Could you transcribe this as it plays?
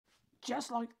just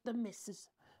like the missus.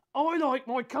 I like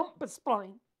my compass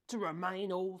plane to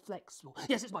remain all flexible.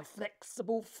 Yes, it's my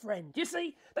flexible friend. You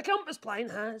see, the compass plane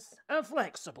has a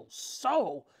flexible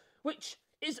sole, which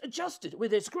is adjusted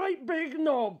with this great big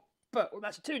knob. But, well,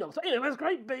 that's two knobs. But anyway, there's a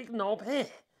great big knob here.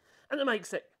 And it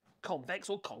makes it convex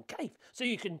or concave. So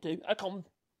you can do a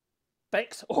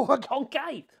convex or a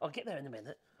concave. I'll get there in a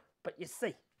minute. But you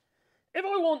see, if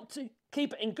I want to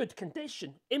keep it in good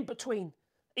condition in between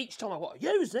each time I want to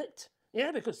use it,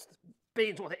 yeah, because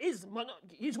being what it is, might not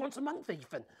use once a month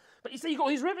even. But you see, you've got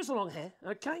these rivets along here,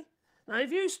 okay? Now,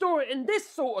 if you store it in this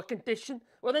sort of condition,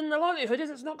 well, then the likelihood is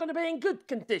it's not going to be in good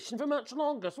condition for much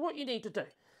longer. So what you need to do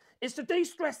is to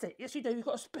de-stress it. Yes, you do. You've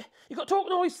got to talk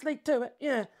nicely to it,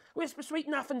 yeah. Whisper sweet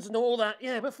nothings and all that,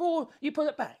 yeah, before you put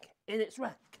it back in its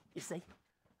rack, you see.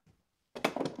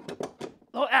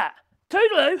 Like that.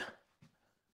 Toodaloo.